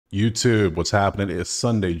YouTube, what's happening? It's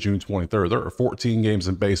Sunday, June 23rd. There are 14 games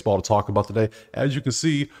in baseball to talk about today. As you can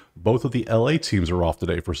see, both of the LA teams are off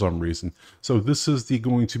today for some reason. So this is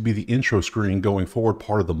going to be the intro screen going forward,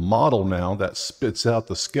 part of the model now that spits out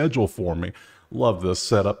the schedule for me. Love this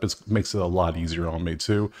setup. It makes it a lot easier on me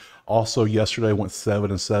too. Also, yesterday I went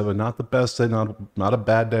 7-7. Not the best day, not a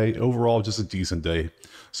bad day. Overall, just a decent day.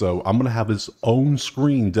 So I'm going to have its own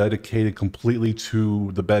screen dedicated completely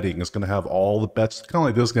to the betting. It's going to have all the bets, kind of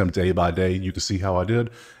like this, going to day by day. You can see how I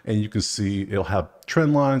did, and you can see it'll have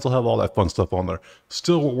trend lines. It'll have all that fun stuff on there.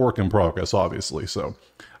 Still a work in progress, obviously. So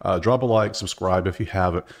drop a like, subscribe if you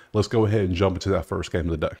haven't. Let's go ahead and jump into that first game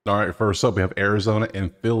of the day. All right, first up, we have Arizona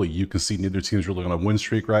and Philly. You can see neither team's really on a win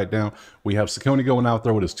streak right now. We have Ciccone going out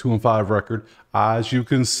there with his 2-5 record. As you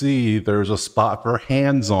can see, there's a spot for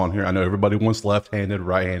hands on here. I know everybody wants left-handed,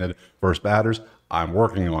 right-handed first batters. I'm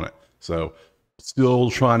working on it. So still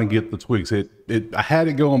trying to get the tweaks. I had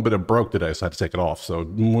it going, but it broke today, so I had to take it off. So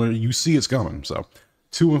you see it's coming. So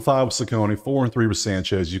 2-5 with Ciccone, 4-3 with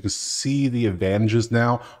Sanchez. You can see the advantages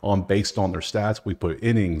now based on their stats. We put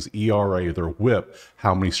innings, ERA, their WHIP,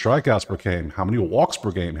 how many strikeouts per game, how many walks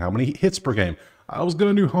per game, how many hits per game. I was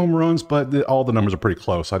going to do home runs, but all the numbers are pretty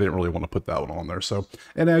close. I didn't really want to put that one on there. So,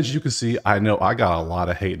 and as you can see, I know I got a lot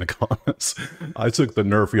of hate in the comments. I took the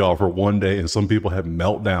Nerfy off for one day, and some people have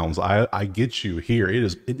meltdowns. I get you here.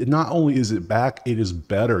 It not only is it back, it is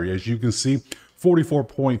better. As you can see,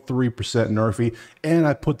 44.3% Nerfy, and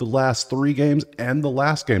I put the last 3 games and the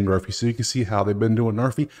last game Nerfy, so you can see how they've been doing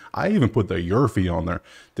Nerfy. I even put the Yerfy on there.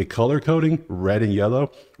 The color coding, red and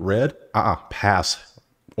yellow. Red, pass.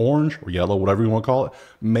 Orange or yellow, whatever you want to call it,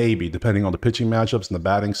 maybe, depending on the pitching matchups and the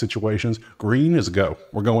batting situations. Green is a go.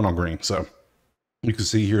 We're going on green. So you can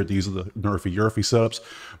see here, these are the Nerfy Yerfy setups.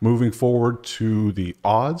 Moving forward to the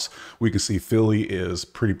odds, we can see Philly is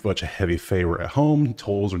pretty much a heavy favorite at home.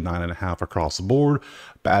 Totals are 9.5 across the board.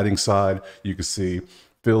 Batting side, you can see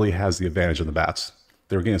Philly has the advantage of the bats.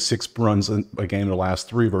 They were getting 6 runs in a game in the last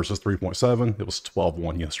 3 versus 3.7. It was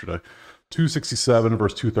 12-1 yesterday. 267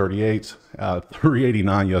 versus 238,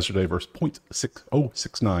 389 yesterday versus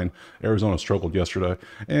 0.6069. Arizona struggled yesterday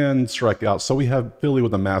and strikeouts. So we have Philly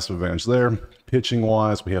with a massive advantage there. Pitching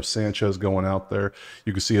wise, we have Sanchez going out there.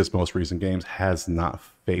 You can see his most recent games has not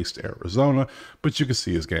faced Arizona, but you can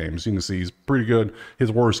see his games. You can see he's pretty good.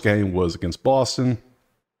 His worst game was against Boston.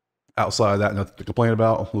 Outside of that, nothing to complain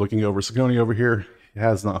about. Looking over Ciccone over here, he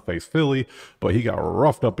has not faced Philly, but he got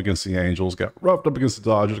roughed up against the Angels, got roughed up against the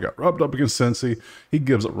Dodgers, got roughed up against Cincy. He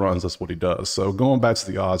gives it runs. That's what he does. So going back to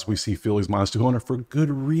the odds, we see Philly's -200 for good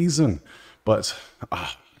reason. But, I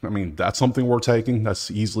mean, that's something we're taking. That's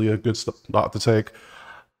easily a good spot to take.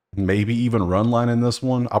 Maybe even run line in this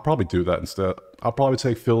one. I'll probably do that instead. I'll probably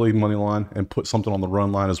take Philly money line and put something on the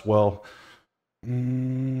run line as well.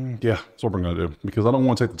 Yeah, that's what we're going to do. Because I don't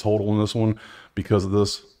want to take the total in this one because of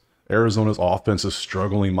this. Arizona's offense is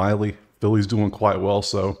struggling mightily. Philly's doing quite well,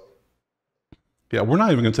 so yeah, we're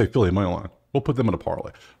not even going to take Philly money line. We'll put them in a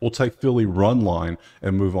parlay. We'll take Philly run line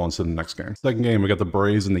and move on to the next game. Second game, we got the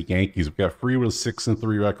Braves and the Yankees. We got Free with a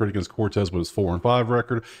 6-3 record against Cortez with his 4-5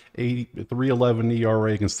 record. 3.11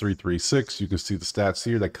 ERA against 3.36. You can see the stats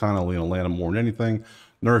here. They kind of lean Atlanta more than anything.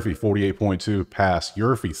 Nerfy 48.2 pass.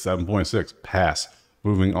 Yerfy 7.6 pass.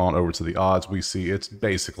 Moving on over to the odds, we see it's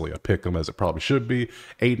basically a pick 'em as it probably should be.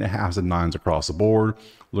 8.5s and 9s across the board.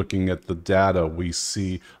 Looking at the data, we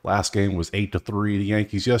see last game was 8-3 the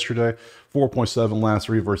Yankees yesterday. 4.7 last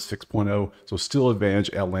 3 versus 6.0. So still advantage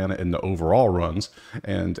Atlanta in the overall runs.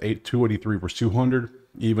 And 283 versus 200.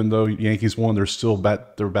 Even though Yankees won, they're still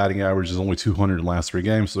their batting average is only 200 in the last 3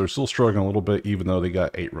 games. So they're still struggling a little bit, even though they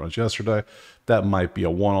got 8 runs yesterday. That might be a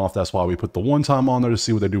one-off. That's why we put the one time on there to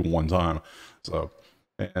see what they do one time. So.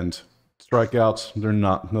 And strikeouts,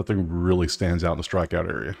 nothing really stands out in the strikeout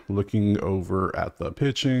area. Looking over at the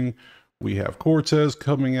pitching, we have Cortez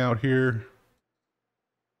coming out here.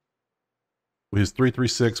 His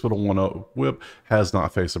 3.36 with a 1.0 whip, has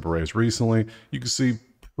not faced the Braves recently. You can see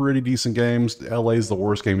pretty decent games. LA is the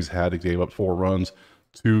worst game he's had. He gave up 4 runs.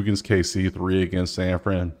 2 against KC, 3 against San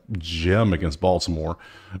Fran, gem against Baltimore.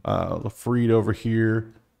 Freed over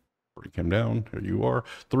here. He came down. Here you are.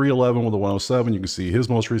 3.11 with a 107. You can see his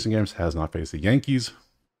most recent games has not faced the Yankees.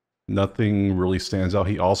 Nothing really stands out.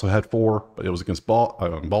 He also had 4, but it was against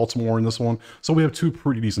Baltimore in this one. So we have 2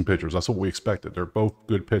 pretty decent pitchers. That's what we expected. They're both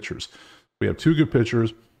good pitchers. We have 2 good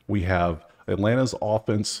pitchers. We have Atlanta's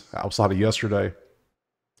offense outside of yesterday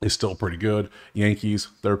is still pretty good. Yankees,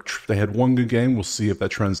 they had 1 good game. We'll see if that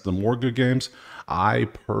trends to more good games. I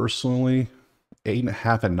personally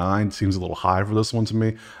 8.5 and 9 seems a little high for this one to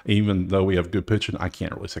me. Even though we have good pitching, I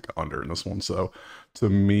can't really take an under in this one. So To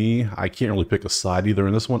me, I can't really pick a side either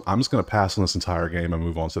in this one. I'm just going to pass on this entire game and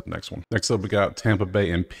move on to the next one. Next up, we got Tampa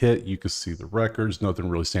Bay and Pitt. You can see the records. Nothing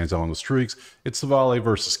really stands out on the streaks. It's Savale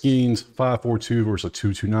versus Skeens, 5-4-2 versus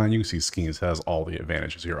 2-2-9. You can see Skeens has all the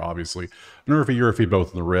advantages here, obviously. Nerfy,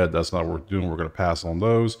 both in the red. That's not what we're doing. We're going to pass on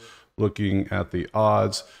those. Looking at the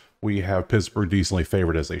odds, we have Pittsburgh decently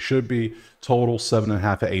favored as they should be. Total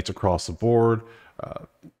 7.5 at 8 across the board.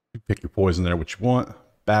 You pick your poison there, what you want.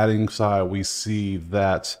 Batting side, we see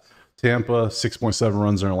that Tampa 6.7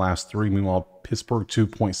 runs in their last 3. Meanwhile, Pittsburgh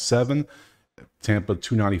 2.7. Tampa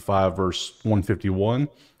 295 versus 151.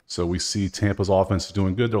 So we see Tampa's offense is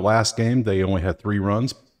doing good. Their last game, they only had 3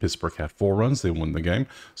 runs. Pittsburgh had 4 runs. They won the game.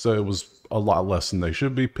 So it was a lot less than they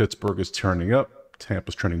should be. Pittsburgh is turning up.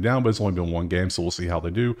 Tampa's trending down, but it's only been 1 game, so we'll see how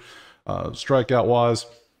they do. Strikeout-wise,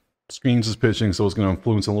 Skeens is pitching, so it's going to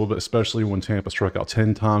influence a little bit, especially when Tampa struck out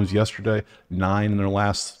 10 times yesterday, 9 in their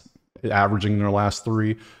last, averaging in their last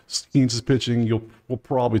 3. Skeens is pitching. We'll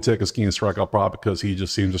probably take a Skeens strikeout prop because he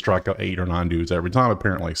just seems to strike out 8 or 9 dudes every time,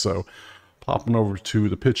 apparently. So popping over to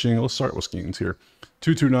the pitching, let's start with Skeens here.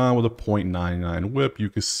 229 with a .99 whip.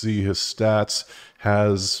 You can see his stats.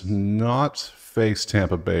 Has not faced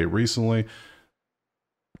Tampa Bay recently.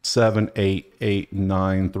 7, 8, 8,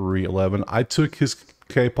 9, 3, 11. I took his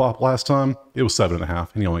K-pop last time. It was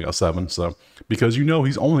 7.5, and he only got 7. So because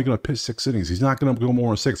he's only going to pitch 6 innings, he's not going to go more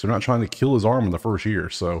than 6. They're not trying to kill his arm in the first year.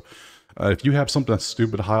 So if you have something that's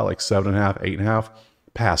stupid high like 7.5, 8.5,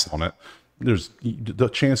 pass on it. The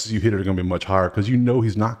chances you hit it are going to be much higher because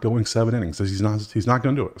he's not going 7 innings. He's not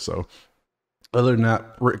going to do it. So other than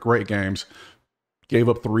that, great games. Gave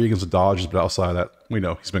up 3 against the Dodgers, but outside of that, we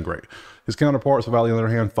know he's been great. His counterparts, Savale, on the other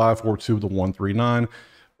hand, 5-4-2 with a 1.39.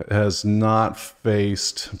 Has not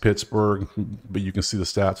faced Pittsburgh, but you can see the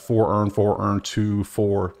stats: 4 earned, 2,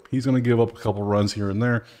 4. He's going to give up a couple runs here and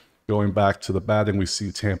there. Going back to the batting, we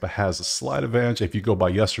see Tampa has a slight advantage. If you go by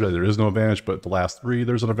yesterday, there is no advantage, but the last 3,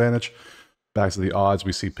 there's an advantage. Back to the odds,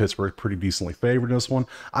 we see Pittsburgh pretty decently favored in this one.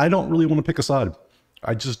 I don't really want to pick a side.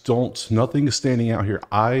 I just don't. Nothing is standing out here.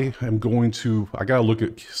 I got to look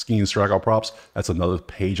at Skeens strikeout props. That's another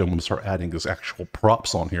page I'm going to start adding this actual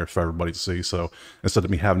props on here for everybody to see. So instead of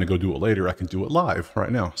me having to go do it later, I can do it live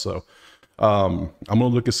right now. So I'm going to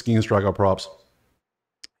look at Skeens strikeout props.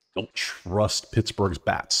 Don't trust Pittsburgh's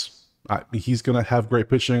bats. He's going to have great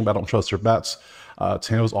pitching, but I don't trust their bats.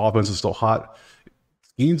 Tampa's offense is still hot.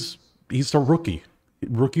 Skeens, he's a rookie.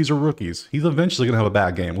 Rookies are rookies. He's eventually going to have a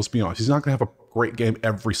bad game. Let's be honest. He's not going to have a great game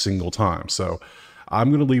every single time. So I'm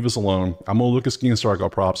going to leave this alone. I'm going to look at Skeens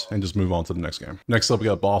strikeout props and just move on to the next game. Next up, we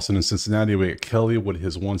got Boston and Cincinnati. We got Kelly with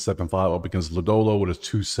his 1.75 up against Lodolo with his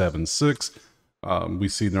 2.76. We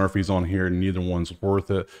see Nerfy's on here. Neither one's worth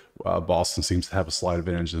it. Boston seems to have a slight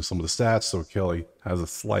advantage in some of the stats, so Kelly has a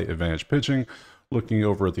slight advantage pitching. Looking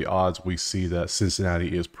over at the odds, we see that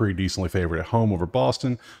Cincinnati is pretty decently favored at home over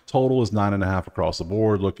Boston. Total is 9.5 across the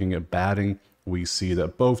board. Looking at batting, we see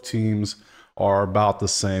that both teams are about the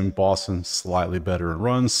same. Boston slightly better in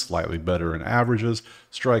runs, slightly better in averages.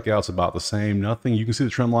 Strikeouts about the same. Nothing. You can see the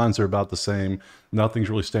trend lines are about the same. Nothing's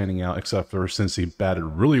really standing out except for Cincy batted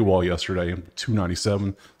really well yesterday,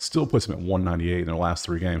 297. Still puts him at 198 in their last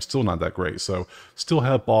 3 games. Still not that great. So still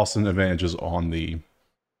have Boston advantages on the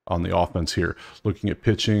offense here. Looking at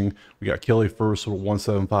pitching, we got Kelly first with a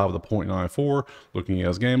 1.75 with a .94. Looking at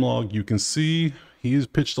his game log, you can see he's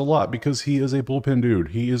pitched a lot because he is a bullpen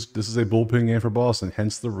dude. This is a bullpen game for Boston,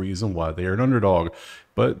 hence the reason why they are an underdog.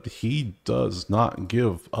 But he does not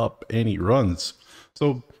give up any runs.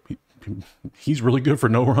 So he's really good for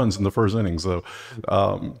no runs in the first inning. So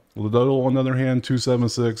Lodolo, on the other hand,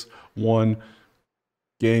 2.76, 1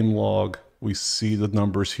 game log. We see the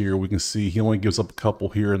numbers here. We can see he only gives up a couple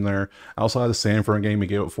here and there. Outside the Sanford game, he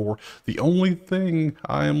gave up 4. The only thing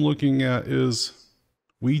I am looking at is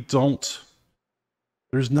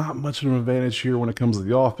there's not much of an advantage here when it comes to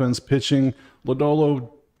the offense. Pitching, Lodolo,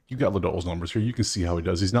 you got Lodolo's numbers here. You can see how he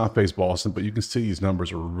does. He's not faced Boston, but you can see these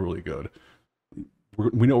numbers are really good.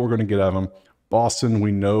 We know what we're going to get out of him. Boston,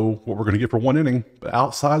 we know what we're going to get for 1 inning, but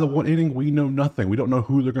outside of 1 inning, we know nothing. We don't know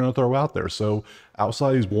who they're going to throw out there. So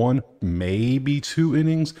outside these 1, maybe 2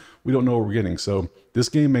 innings, we don't know what we're getting. So this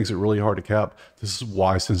game makes it really hard to cap. This is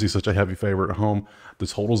why, since he's such a heavy favorite at home, the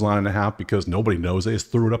total's 9.5 because nobody knows. They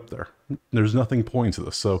just threw it up there. There's nothing pointing to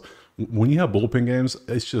this. So when you have bullpen games,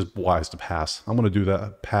 it's just wise to pass. I'm going to do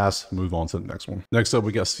that. Pass, move on to the next one. Next up,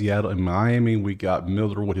 we got Seattle and Miami. We got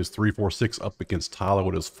Miller with his 3.46 up against Tyler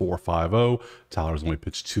with his 4.50. Tyler's only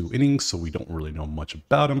pitched 2 innings, so we don't really know much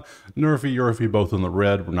about him. Nerfy, both in the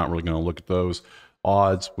red. We're not really going to look at those.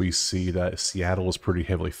 Odds, we see that Seattle is pretty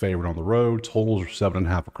heavily favored on the road. Totals are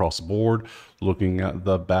 7.5 across the board. Looking at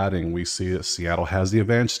the batting, we see that Seattle has the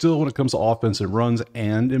advantage still when it comes to offensive runs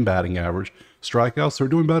and in batting average. Strikeouts, they're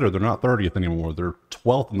doing better. They're not 30th anymore. They're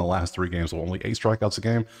 12th in the last 3 games, so only 8 strikeouts a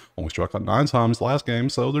game. Only struck out 9 times last game,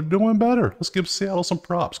 so they're doing better. Let's give Seattle some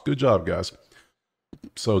props. Good job, guys.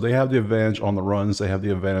 So they have the advantage on the runs. They have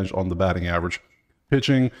the advantage on the batting average.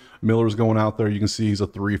 Pitching, Miller's going out there. You can see he's a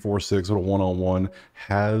 3.46 with a 101.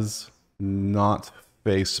 Has not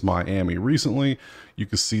faced Miami recently. You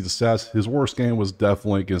can see the stats. His worst game was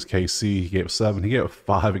definitely against KC. He gave 7. He gave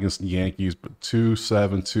 5 against the Yankees, but 2,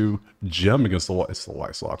 7, 2. Gem against the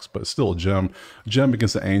White Sox, but still a gem. Gem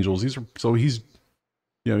against the Angels. He's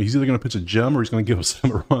he's either going to pitch a gem or he's going to give us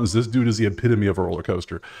 7 runs. This dude is the epitome of a roller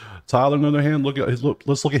coaster. Tyler, on the other hand,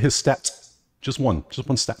 let's look at his stats. Just one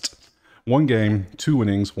stat. 1 game, 2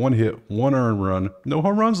 innings, 1 hit, 1 earned run. No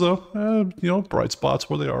home runs though. Bright spots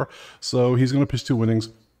where they are. So he's going to pitch 2 innings.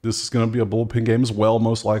 This is going to be a bullpen game as well,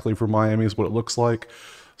 most likely for Miami is what it looks like.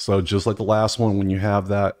 So just like the last one, when you have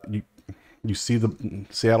that, you see the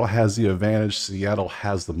Seattle has the advantage. Seattle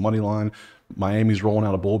has the money line. Miami's rolling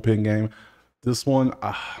out a bullpen game. This one,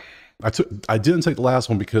 I didn't take the last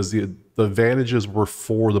one because the advantages were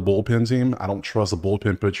for the bullpen team. I don't trust a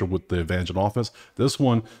bullpen pitcher with the advantage in offense. This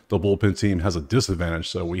one, the bullpen team has a disadvantage.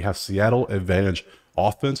 So we have Seattle advantage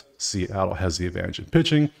offense. Seattle has the advantage in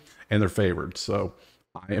pitching, and they're favored. So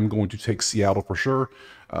I am going to take Seattle for sure.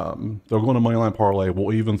 They're going to moneyline parlay.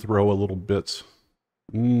 We'll even throw a little bit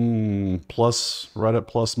plus, right at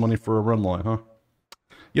plus money for a run line, huh?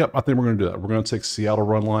 Yep, I think we're going to do that. We're going to take Seattle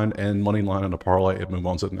run line and money line in a parlay and move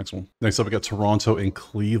on to the next one. Next up, we got Toronto and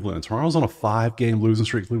Cleveland. Toronto's on a 5-game losing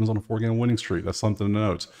streak. Cleveland's on a 4-game winning streak. That's something to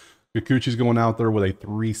note. Kikuchi's going out there with a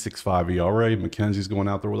 3.65 ERA. McKenzie's going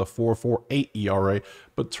out there with a 4.48 ERA.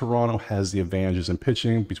 But Toronto has the advantages in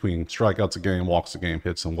pitching between strikeouts a game, walks a game,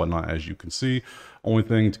 hits, and whatnot, as you can see. Only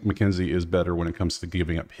thing, McKenzie is better when it comes to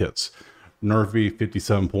giving up hits. Nervy,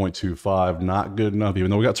 57.25, not good enough. Even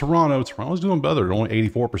though we got Toronto, Toronto's doing better. They're only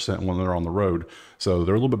 84% when they're on the road. So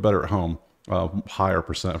they're a little bit better at home. Higher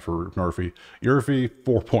percent for Nerfy. Urfi,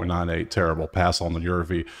 4.98, terrible. Pass on the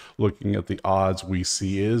Urfi. Looking at the odds we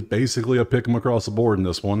see is basically a pick 'em across the board in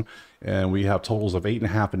this one. And we have totals of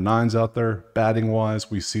 8.5 and 9s out there. Batting wise,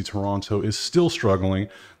 we see Toronto is still struggling.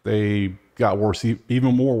 They got worse,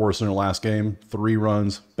 even more worse in their last game. 3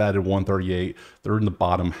 runs, batted 138. They're in the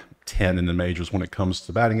bottom 10 in the majors when it comes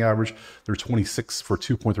to batting average. They're 26 for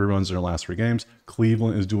 2.3 runs in their last 3 games.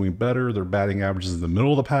 Cleveland is doing better. Their batting average is in the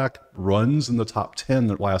middle of the pack. Runs in the top 10 in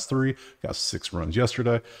their last 3. Got 6 runs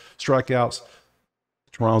yesterday. Strikeouts,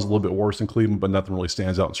 Toronto's a little bit worse than Cleveland, but nothing really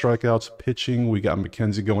stands out in strikeouts. Pitching, we got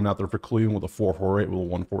McKenzie going out there for Cleveland with a 4.48 with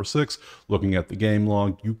a 1.46. Looking at the game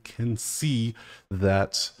log, you can see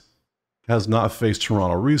that has not faced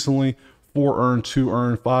Toronto recently. 4 earned, 2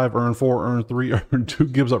 earned, 5 earned, 4 earned, 3 earned, 2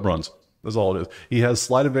 gives up runs. That's all it is. He has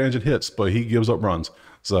slight advantage in hits, but he gives up runs.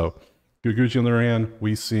 So, Kikuchi on the other hand,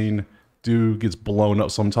 we've seen dude gets blown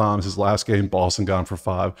up sometimes. His last game, Boston got him for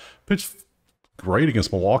 5. Pitched great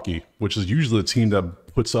against Milwaukee, which is usually the team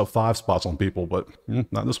that puts up 5 spots on people, but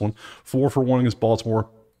not this one. 4 for 1 against Baltimore.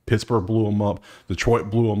 Pittsburgh blew him up. Detroit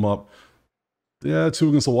blew him up. Yeah, 2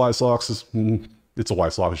 against the White Sox is... it's a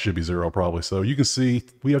White Sox. It should be 0 probably. So you can see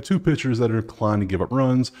we have 2 pitchers that are inclined to give up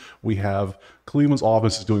runs. We have Cleveland's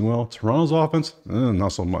offense is doing well. Toronto's offense,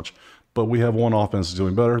 not so much. But we have one offense is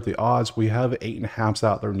doing better. The odds, we have 8.5s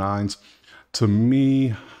out there, 9s. To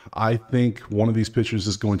me, I think one of these pitchers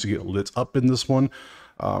is going to get lit up in this one.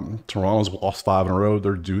 Toronto's lost 5 in a row.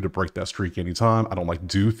 They're due to break that streak anytime. I don't like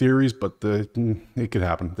due theories, but it could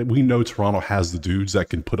happen. We know Toronto has the dudes that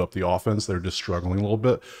can put up the offense. They're just struggling a little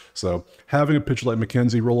bit. So having a pitcher like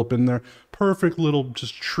McKenzie roll up in there, perfect little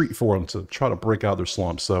just treat for them to try to break out their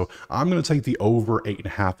slumps. So I'm going to take the over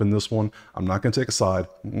 8.5 in this one. I'm not going to take a side.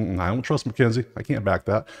 I don't trust McKenzie. I can't back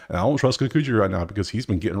that. And I don't trust Kikuchi right now because he's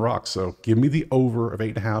been getting rocked. So give me the over of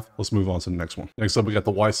 8.5. Let's move on to the next one. Next up, we got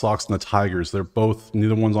the White Sox and the Tigers. They're both,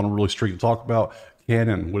 neither one's on a really streak to talk about.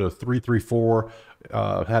 Cannon with a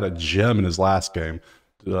 3.34, had a gem in his last game.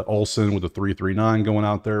 Olsen with a 3.39 going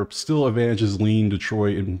out there. Still advantages lean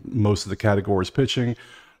Detroit in most of the categories pitching.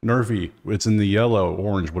 Nervy, it's in the yellow,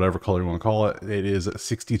 orange, whatever color you want to call it. It is at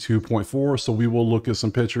 62.4, so we will look at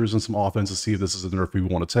some pitchers and some offense to see if this is a Nerfy we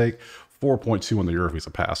want to take. 4.2 on the Nerfy's a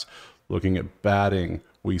pass. Looking at batting,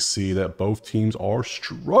 we see that both teams are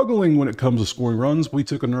struggling when it comes to scoring runs. We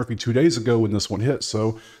took a Nerfy 2 days ago when this one hit,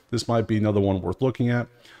 so this might be another one worth looking at.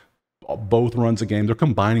 Both runs a game. They're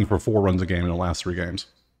combining for 4 runs a game in the last 3 games.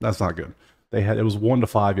 That's not good. It was 1 to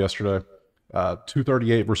 5 yesterday.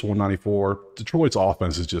 238 versus 194. Detroit's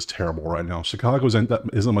offense is just terrible right now. Chicago's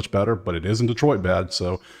isn't much better, but it isn't Detroit bad.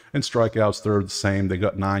 So, and strikeouts, they're the same. They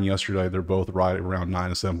got 9 yesterday. They're both right around 9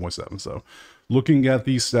 and 7.7. So, looking at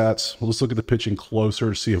these stats, let's look at the pitching closer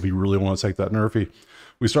to see if we really want to take that Nerfy.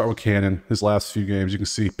 We start with Cannon. His last few games, you can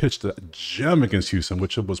see pitched a gem against Houston,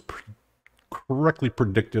 which was correctly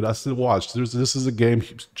predicted. I said, watch, this is a game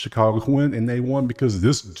Chicago can win, and they won because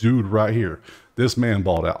this dude right here, this man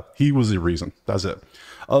balled out. He was the reason. That's it.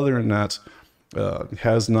 Other than that,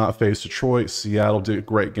 has not faced Detroit. Seattle did a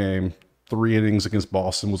great game. 3 innings against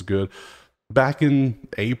Boston was good. Back in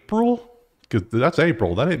April, because that's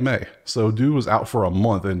April, that ain't May. So dude was out for a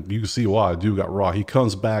month, and you can see why. Dude got raw. He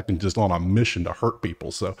comes back and just on a mission to hurt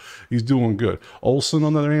people. So he's doing good. Olsen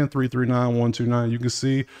on the other hand, 3.39, 1.29. You can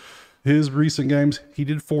see his recent games, he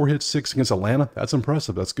did 4 hits, 6 against Atlanta. That's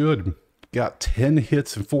impressive. That's good. Got 10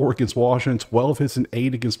 hits and 4 against Washington, 12 hits and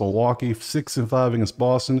 8 against Milwaukee, 6 and 5 against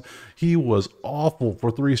Boston. He was awful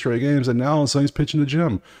for 3 straight games, and now all of a sudden he's pitching the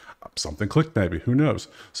gym. Something clicked maybe. Who knows?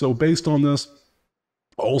 So based on this,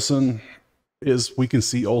 Olsen we can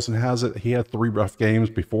see Olsen has it. He had 3 rough games.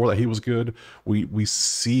 Before that, he was good. We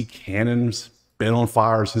see Cannon's been on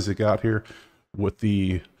fire since he got here. With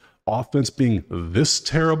the offense being this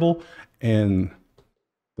terrible and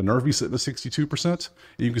the Nerfy sitting at 62%,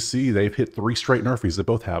 you can see they've hit 3 straight Nerfies. They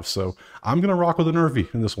both have. So I'm going to rock with a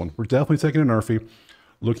Nerfy in this one. We're definitely taking a Nerfy.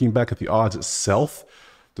 Looking back at the odds itself,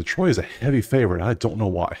 Detroit is a heavy favorite. I don't know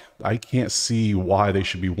why. I can't see why they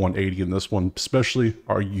should be 180 in this one, especially,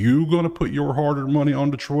 are you going to put your hard-earned money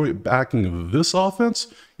on Detroit backing this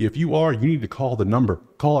offense? If you are, you need to call the number.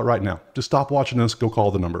 Call it right now. Just stop watching this, go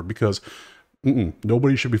call the number, because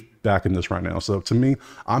nobody should be backing this right now. So to me,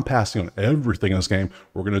 I'm passing on everything in this game.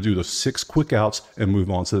 We're going to do the 6 quick outs and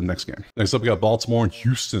move on to the next game. Next up, we got Baltimore and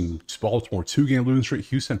Houston. Baltimore 2-game losing streak,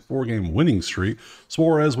 Houston 4-game winning streak.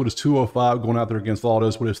 Suarez with his 205 going out there against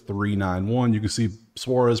Valdez with his 391. You can see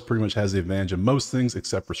Suarez pretty much has the advantage in most things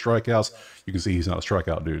except for strikeouts. You can see he's not a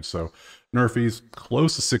strikeout dude. So Nerfy's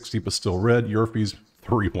close to 60, but still red. Yerfy's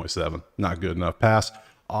 3.7. Not good enough. Pass.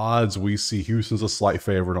 Odds, we see Houston's a slight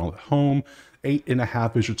favorite on home.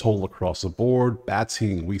 8.5 is your total across the board.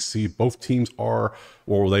 Batting, we see both teams are,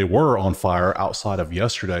 or they were on fire outside of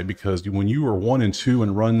yesterday, because when you were 1 and 2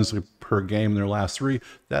 in runs per game in their last 3,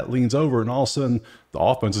 that leans over, and all of a sudden the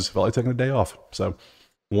offense just felt like taking a day off. So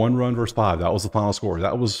 1 run versus 5, that was the final score.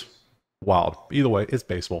 That was wild. Either way, it's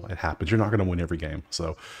baseball. It happens. You're not going to win every game.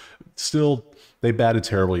 So still, they batted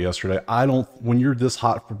terribly yesterday. When you're this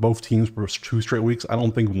hot for both teams for 2 straight weeks, I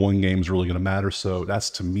don't think 1 game is really going to matter. So that's,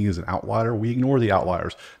 to me, is an outlier. We ignore the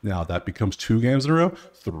outliers. Now that becomes 2 games in a row,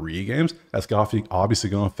 3 games. That's obviously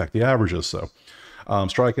going to affect the averages. So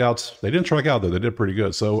strikeouts, they didn't strike out though. They did pretty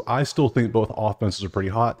good. So I still think both offenses are pretty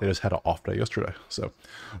hot. They just had an off day yesterday. So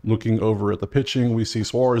looking over at the pitching, we see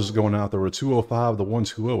Suarez is going out there with 205. The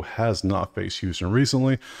 120 has not faced Houston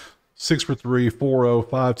recently. 6 for 3, 4-0,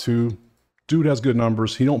 5-2. Dude has good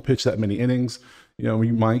numbers. He don't pitch that many innings. You know,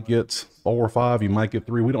 you might get 4 or 5. You might get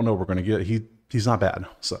 3. We don't know what we're going to get. He's not bad.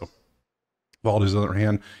 So Valdez, on the other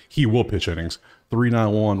hand, he will pitch innings.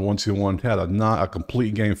 391, 121. Had not a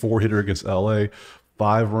complete game 4 hitter against LA.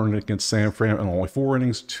 5 running against San Fran and only 4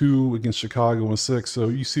 innings. 2 against Chicago and 6. So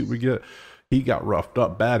you see what we get. He got roughed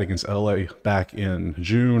up bad against LA back in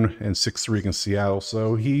June, and 6-3 against Seattle.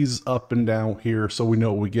 So he's up and down here. So we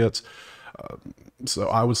know what we get. So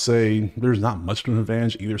I would say there's not much of an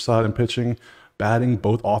advantage either side in pitching. Batting,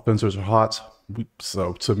 both offenses are hot.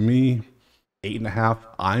 So to me, 8.5.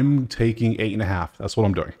 I'm taking 8.5. That's what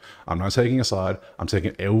I'm doing. I'm not taking a side. I'm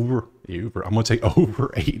taking over. I'm going to take over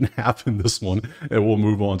 8.5 in this one, and we'll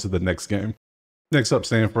move on to the next game. Next up,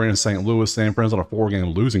 San Fran and St. Louis. San Fran's on a 4-game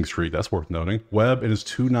losing streak. That's worth noting. Webb and his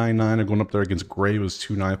 299 are going up there against Gray with his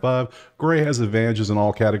 295. Gray has advantages in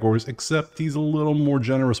all categories, except he's a little more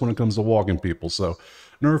generous when it comes to walking people. So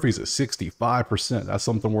Nerfy's at 65%. That's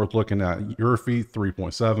something worth looking at. Yerfy,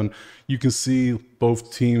 3.7. You can see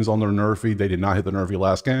both teams on their Nerfy. They did not hit the Nerfy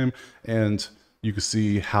last game, and you can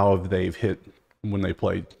see how they've hit when they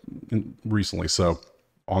played recently. So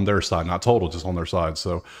on their side, not total, just on their side.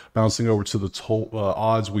 So bouncing over to the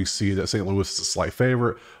odds, we see that St. Louis is a slight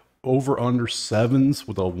favorite. Over under 7s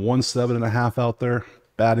with a 1.7.5 out there.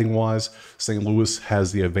 Batting wise, St. Louis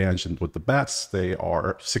has the advantage with the bats. They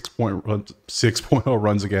are 6.0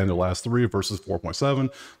 runs again in the last 3 versus 4.7.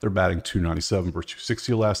 They're batting 297 versus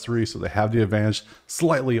 260 the last 3, so they have the advantage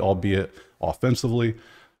slightly, albeit offensively.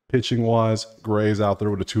 Pitching wise, Gray's out there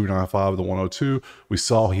with a 295, the 102. We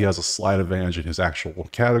saw he has a slight advantage in his actual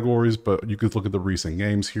categories, but you could look at the recent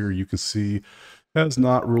games here. You can see has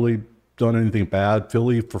not really done anything bad.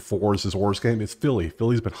 Philly for 4 is his worst game. It's Philly.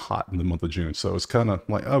 Philly's been hot in the month of June, so it's kind of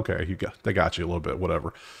like, okay, they got you a little bit,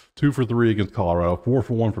 whatever. 2 for 3 against Colorado, 4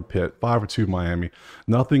 for 1 for Pitt, 5 for 2 Miami.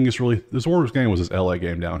 Nothing is really, his worst game was his LA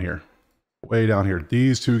game down here. Way down here.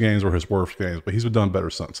 These 2 games were his worst games, but he's been done better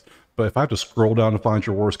since. But if I have to scroll down to find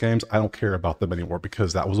your worst games, I don't care about them anymore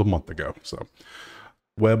because that was a month ago. So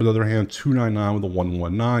Webb, on the other hand, 299 with a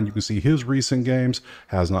 119. You can see his recent games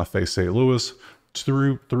has not faced St. Louis.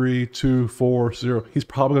 2, 3, 2, 4, 0. He's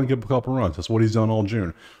probably going to give a couple runs. That's what he's done all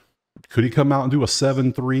June. Could he come out and do a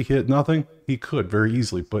 7-3 hit nothing? He could very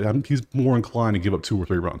easily, but he's more inclined to give up 2 or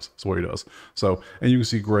 3 runs. That's what he does. So, and you can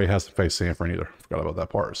see Gray hasn't faced Sanford either. Forgot about that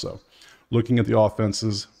part. So, looking at the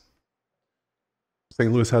offenses,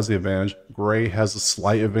 St. Louis has the advantage. Gray has a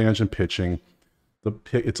slight advantage in pitching.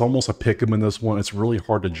 It's almost a pick 'em in this one. It's really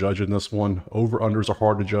hard to judge in this one. Over-unders are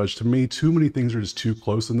hard to judge. To me, too many things are just too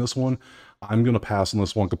close in this one. I'm going to pass on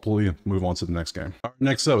this one completely and move on to the next game. All right,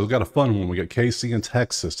 next up, we've got a fun one. We got KC and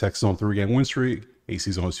Texas. Texas on a 3-game win streak.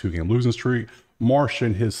 AC's on a 2-game losing streak. Marsh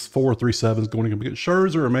and his 4.37 is going to get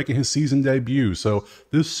Scherzer making his season debut. So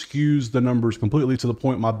this skews the numbers completely to the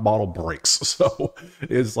point my bottle breaks. So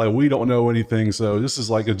it's like we don't know anything. So this is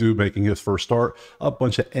like a dude making his first start. A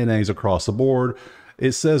bunch of NAs across the board.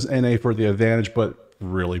 It says NA for the advantage, but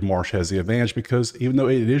really Marsh has the advantage because even though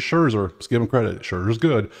it is Scherzer, let's give him credit. Scherzer's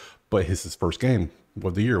good, but it's his first game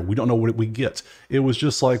of the year. We don't know what we get. It was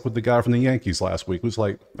just like with the guy from the Yankees last week. It was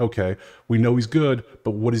like, okay, we know he's good,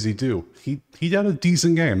 but what does he do? He had a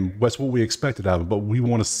decent game. That's what we expected out of him, but we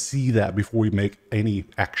want to see that before we make any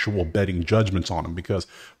actual betting judgments on him because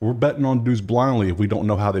we're betting on dudes blindly if we don't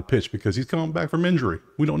know how they pitch because he's coming back from injury.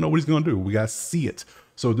 We don't know what he's going to do. We got to see it.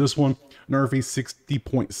 So this one, Nervy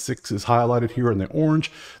 60.6 is highlighted here in the orange.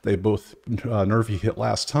 They both, Nervy hit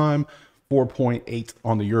last time. 4.8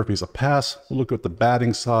 on the Europe is a pass. We'll look at the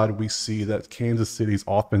batting side. We see that Kansas City's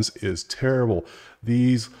offense is terrible.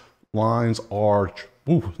 These lines are,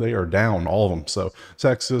 they are down, all of them. So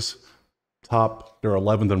Texas, top, they're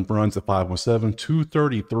 11th in runs at 517.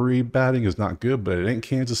 233 batting is not good, but it ain't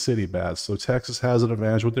Kansas City bad. So Texas has an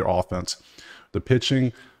advantage with their offense. The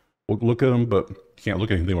pitching, we'll look at them, but you can't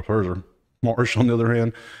look at anything with Scherzer. Marsh, on the other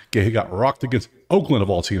hand, he got rocked against Oakland, of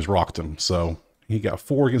all teams, rocked him. So he got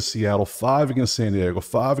 4 against Seattle, 5 against San Diego,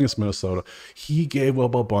 5 against Minnesota. He gave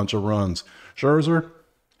up a bunch of runs. Scherzer,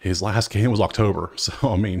 his last game was October. So,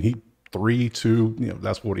 I mean, he 3-2,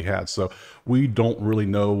 that's what he had. So we don't really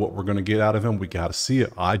know what we're going to get out of him. We got to see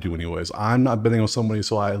it. I do anyways. I'm not betting on somebody,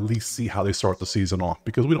 so I at least see how they start the season off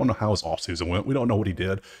because we don't know how his offseason went. We don't know what he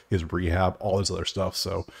did, his rehab, all this other stuff.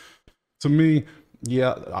 So to me,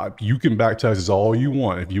 yeah, you can back Texas all you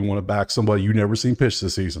want if you want to back somebody you never seen pitch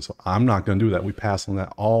this season. So I'm not going to do that. We pass on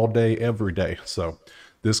that all day, every day. So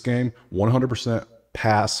this game, 100%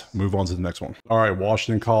 pass, move on to the next one. All right,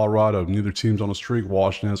 Washington, Colorado. Neither team's on a streak.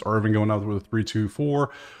 Washington has Irving going out with a 3.24.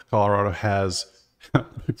 Colorado has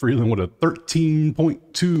Freeland with a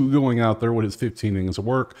 13.2 going out there with his 15 innings of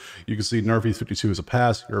work. You can see Nervy's 52 is a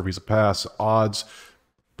pass. Irvy's a pass. Odds,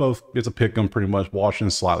 both, it's a pick 'em pretty much. Washington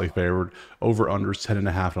slightly favored. Over unders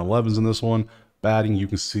 10.5 and 11s in this one. Batting, you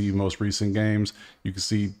can see most recent games. You can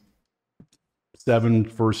see 7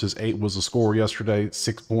 versus 8 was the score yesterday.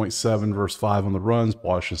 6.7 versus 5 on the runs.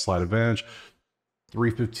 Washington slight advantage.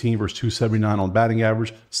 315 versus 279 on batting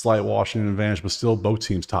average. Slight Washington advantage, but still both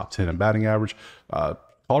teams top 10 in batting average.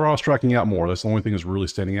 Colorado striking out more. That's the only thing that's really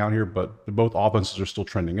standing out here, but both offenses are still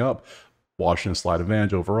trending up. Washington slight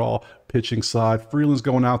advantage overall. Pitching side, Freeland's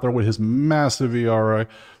going out there with his massive ERA.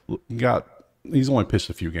 He's only pitched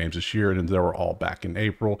a few games this year, and they were all back in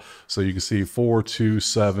April. So you can see 4, 2,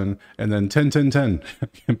 7, and then 10, 10, 10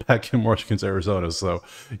 back in March against Arizona. So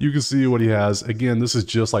you can see what he has. Again, this is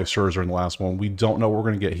just like Scherzer in the last one. We don't know what we're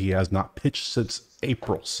going to get. He has not pitched since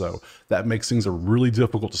April. So that makes things really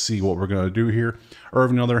difficult to see what we're going to do here.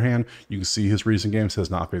 Irving, on the other hand, you can see his recent games has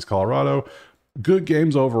not faced Colorado. Good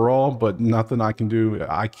games overall, but nothing I can do.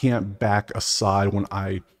 I can't back a side when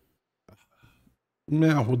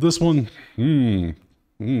yeah, with this one, I'm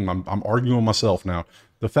arguing with myself now.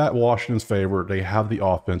 The fact Washington's favored, they have the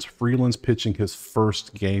offense. Freeland's pitching his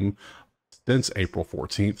first game since April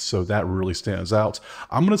 14th, so that really stands out.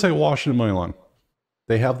 I'm going to take Washington money line.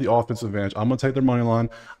 They have the offensive advantage. I'm going to take their money line.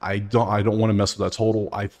 I don't want to mess with that total.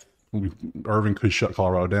 Irving could shut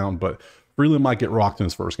Colorado down, but Freeland might get rocked in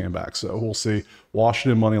his first game back, so we'll see.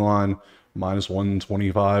 Washington money line. Minus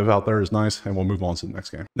 125 out there is nice, and we'll move on to the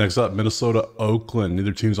next game. Next up, Minnesota, Oakland.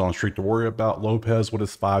 Neither team's on a streak to worry about. Lopez with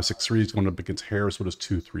his 5.63 is going up against Harris with his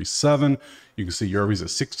 2.37. You can see Yervy's at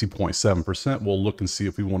 60.7%. We'll look and see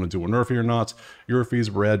if we want to do a Nerfy or not. Yervy's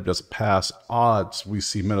red does a pass. Odds, we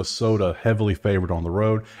see Minnesota heavily favored on the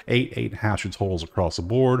road. 8.5 totals across the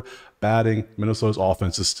board. Batting, Minnesota's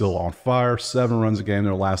offense is still on fire. 7 runs a game in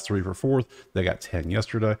their last 3 for fourth. They got 10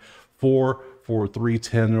 yesterday. 4 for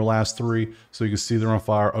 310 in their last 3. So you can see they're on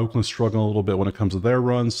fire. Oakland's struggling a little bit when it comes to their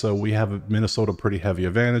runs. So we have a Minnesota pretty heavy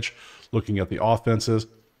advantage. Looking at the offenses,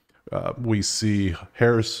 we see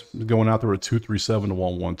Harris going out there at 2.37 to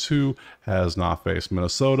 1.12. Has not faced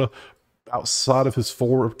Minnesota. Outside of his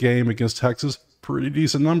 4th game against Texas, pretty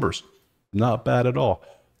decent numbers. Not bad at all.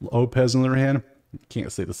 Lopez, on the other hand,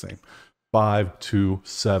 can't say the same. 5, 2,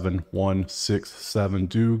 7, 1, 6, 7.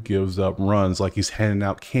 Dude gives up runs like he's handing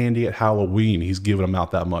out candy at Halloween. He's giving them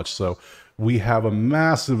out that much. So we have a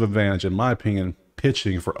massive advantage, in my opinion,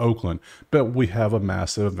 pitching for Oakland, but we have a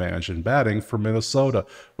massive advantage in batting for Minnesota.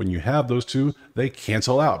 When you have those two, they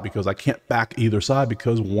cancel out because I can't back either side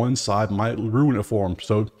because one side might ruin it for them.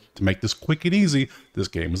 So to make this quick and easy, this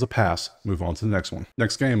game is a pass. Move on to the next one.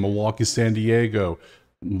 Next game, Milwaukee, San Diego.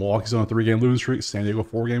 Milwaukee's on a 3-game losing streak. San Diego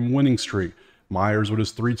 4-game winning streak. Myers with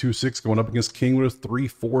his 3.26 going up against King with his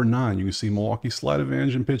 3.49. You can see Milwaukee slight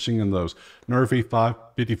advantage in pitching in those. Nerfy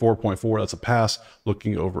 554.4. That's a pass.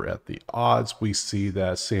 Looking over at the odds, we see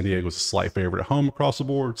that San Diego's a slight favorite at home across the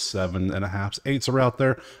board. 7.5s, 8s are out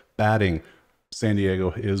there. Batting, San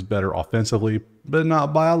Diego is better offensively, but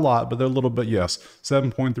not by a lot, but they're a little bit, yes.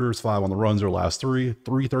 7.3 is 5 on the runs their last 3.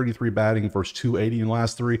 333 batting versus 280 in the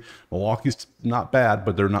last 3. Milwaukee's not bad,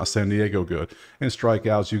 but they're not San Diego good. And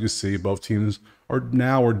strikeouts, you can see both teams are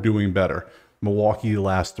doing better. Milwaukee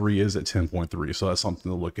last 3 is at 10.3, so that's something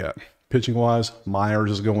to look at. Pitching wise,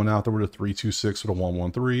 Myers is going out there with a 3.26 with a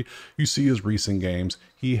 1.13. You see his recent games.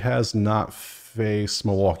 He has not faced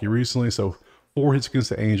Milwaukee recently, so 4 hits against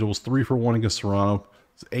the Angels, 3 for 1 against Toronto,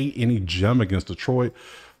 8 inning gem against Detroit.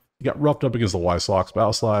 He got roughed up against the White Sox, but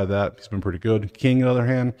outside of that, he's been pretty good. King, on the other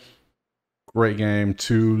hand, great game,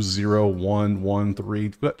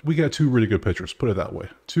 2-0-1-1-3. But we got 2 really good pitchers, put it that way.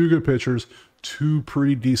 2 good pitchers, 2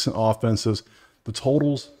 pretty decent offenses. The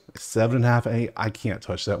totals, 7.5, 8, I can't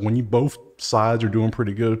touch that. When you both sides are doing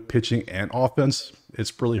pretty good, pitching and offense,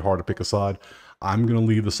 it's really hard to pick a side. I'm going to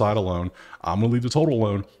leave the side alone. I'm going to leave the total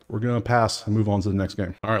alone. We're going to pass and move on to the next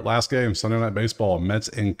game. All right, last game, Sunday Night Baseball, Mets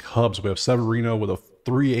and Cubs. We have Severino with a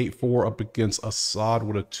 3.84 up against Assad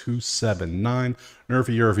with a 2.79.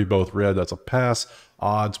 Nerfy, both red. That's a pass.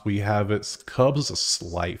 Odds, we have it. Cubs is a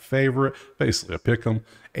slight favorite. Basically a pick 'em.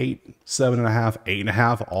 8, 7.5,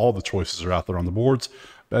 8.5. All the choices are out there on the boards.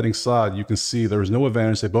 Betting side, you can see there's no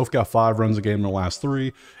advantage. They both got 5 runs a game in the last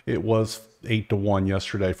 3. It was 8-1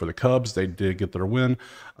 yesterday for the Cubs. They did get their win.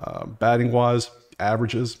 Batting wise,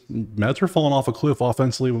 averages, Mets are falling off a cliff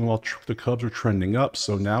offensively while the Cubs are trending up.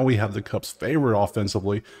 So now we have the Cubs favored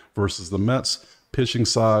offensively versus the Mets. Pitching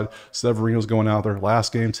side, Severino's going out there.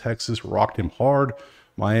 Last game, Texas rocked him hard.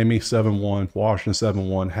 Miami 7-1, Washington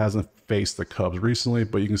 7-1. Hasn't faced the Cubs recently,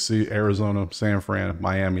 but you can see Arizona, San Fran,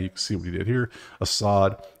 Miami. You can see what he did here.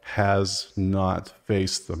 Assad has not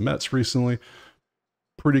faced the Mets recently.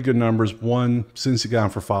 Pretty good numbers. 1, since he got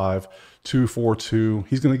him for 5, 2, 4, 2.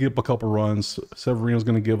 He's going to give up a couple runs. Severino's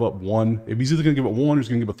going to give up 1. If he's either going to give up 1 or he's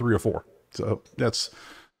going to give up 3 or 4. So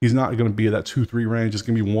he's not going to be at that 2-3 range. It's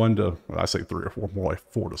going to be 1 to, I say 3 or 4, more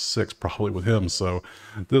like 4 to 6 probably with him. So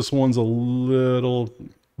this one's a little,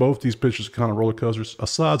 both these pitchers are kind of roller coasters.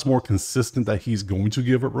 Assad's more consistent that he's going to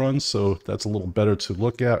give up runs, so that's a little better to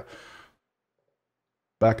look at.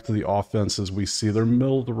 Back to the offenses, we see they're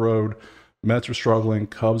middle of the road. Mets are struggling.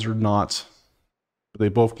 Cubs are not. But they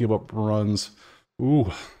both give up runs.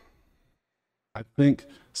 Ooh. I think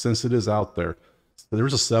since it is out there,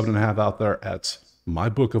 there's a 7.5 out there at my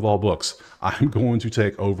book of all books. I'm going to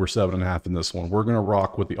take over 7.5 in this one. We're going to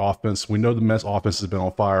rock with the offense. We know the Mets offense has been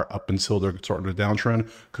on fire up until they're starting to downtrend.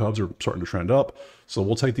 Cubs are starting to trend up. So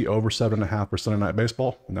we'll take the over 7.5 for Sunday Night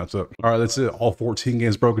Baseball, and that's it. All right, that's it. All 14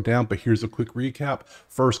 games broken down, but here's a quick recap.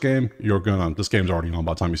 First game, this game's already on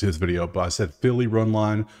by the time you see this video, but I said Philly run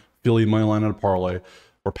line, Philly money line on a parlay.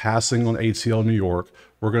 We're passing on ATL New York.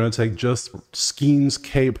 We're going to take just Skeens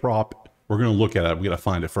K prop. We're going to look at it. We got to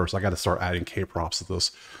find it first. I got to start adding K props to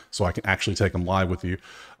this so I can actually take them live with you.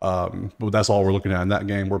 But that's all we're looking at in that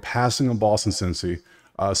game. We're passing on Boston, Cincy.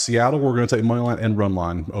 Seattle, we're going to take money line and run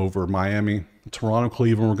line over Miami. Toronto,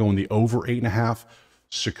 Cleveland, we're going the over 8.5.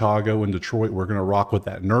 Chicago and Detroit, we're going to rock with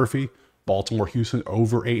that Nerfy. Baltimore, Houston,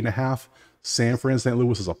 over 8.5. San Fran, St.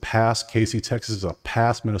 Louis is a pass. KC, Texas is a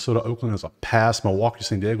pass. Minnesota, Oakland is a pass. Milwaukee,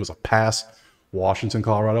 San Diego is a pass. Washington,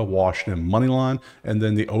 Colorado, Washington money line, and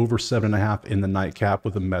then the over 7.5 in the nightcap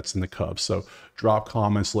with the Mets and the Cubs. So drop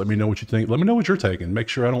comments. Let me know what you think. Let me know what you're taking. Make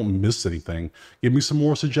sure I don't miss anything. Give me some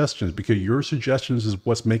more suggestions, because your suggestions is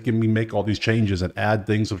what's making me make all these changes and add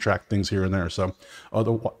things, subtract things here and there. So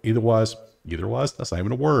otherwise, that's not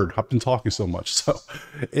even a word. I've been talking so much. So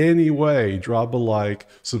anyway, drop a like,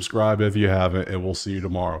 subscribe if you haven't, and we'll see you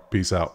tomorrow. Peace out.